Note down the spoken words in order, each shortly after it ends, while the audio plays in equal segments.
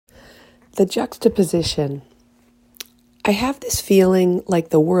The juxtaposition. I have this feeling like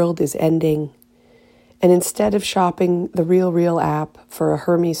the world is ending, and instead of shopping the Real app for a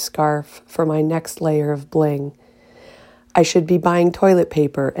Hermes scarf for my next layer of bling, I should be buying toilet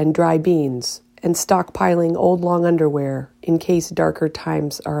paper and dry beans and stockpiling old long underwear in case darker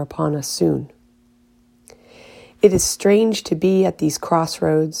times are upon us soon. It is strange to be at these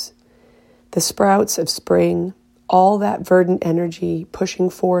crossroads, the sprouts of spring, all that verdant energy pushing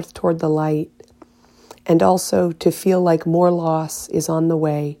forth toward the light, and also to feel like more loss is on the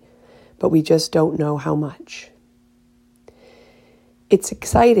way, but we just don't know how much. It's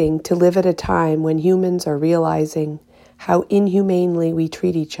exciting to live at a time when humans are realizing how inhumanely we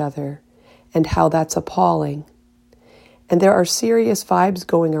treat each other and how that's appalling. And there are serious vibes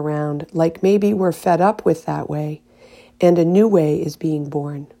going around, like maybe we're fed up with that way, and a new way is being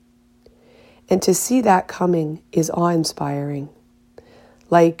born. And to see that coming is awe-inspiring.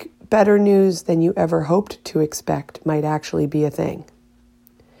 Like better news than you ever hoped to expect might actually be a thing.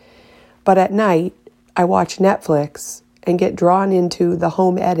 But at night, I watch Netflix and get drawn into the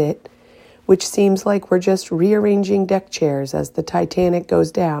home edit, which seems like we're just rearranging deck chairs as the Titanic goes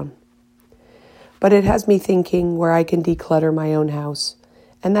down. But it has me thinking where I can declutter my own house,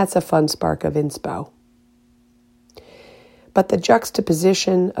 and that's a fun spark of inspo. But the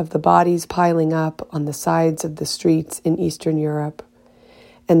juxtaposition of the bodies piling up on the sides of the streets in Eastern Europe,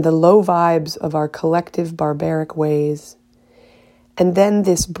 and the low vibes of our collective barbaric ways, and then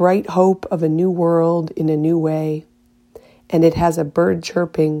this bright hope of a new world in a new way, and it has a bird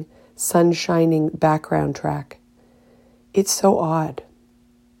chirping, sun shining background track. It's so odd.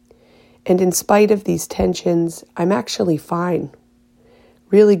 And in spite of these tensions, I'm actually fine.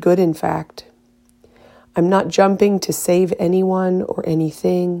 Really good, in fact. I'm not jumping to save anyone or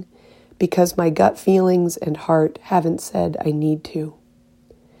anything because my gut feelings and heart haven't said I need to.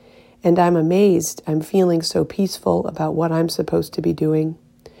 And I'm amazed I'm feeling so peaceful about what I'm supposed to be doing,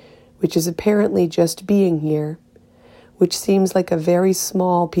 which is apparently just being here, which seems like a very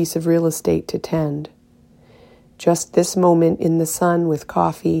small piece of real estate to tend. Just this moment in the sun with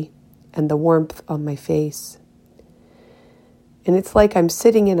coffee and the warmth on my face. And it's like I'm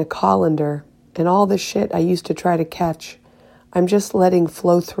sitting in a colander and all the shit I used to try to catch, I'm just letting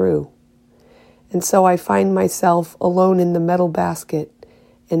flow through. And so I find myself alone in the metal basket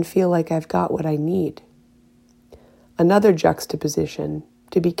and feel like I've got what I need. Another juxtaposition,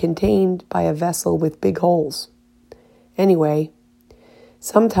 to be contained by a vessel with big holes. Anyway,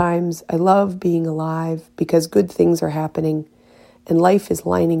 sometimes I love being alive because good things are happening and life is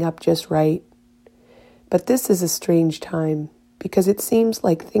lining up just right. But this is a strange time because it seems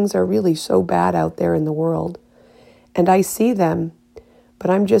like things are really so bad out there in the world. And I see them,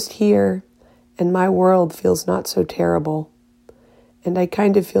 but I'm just here and my world feels not so terrible. And I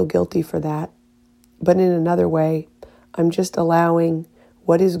kind of feel guilty for that. But in another way, I'm just allowing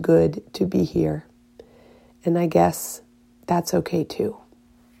what is good to be here. And I guess that's okay too.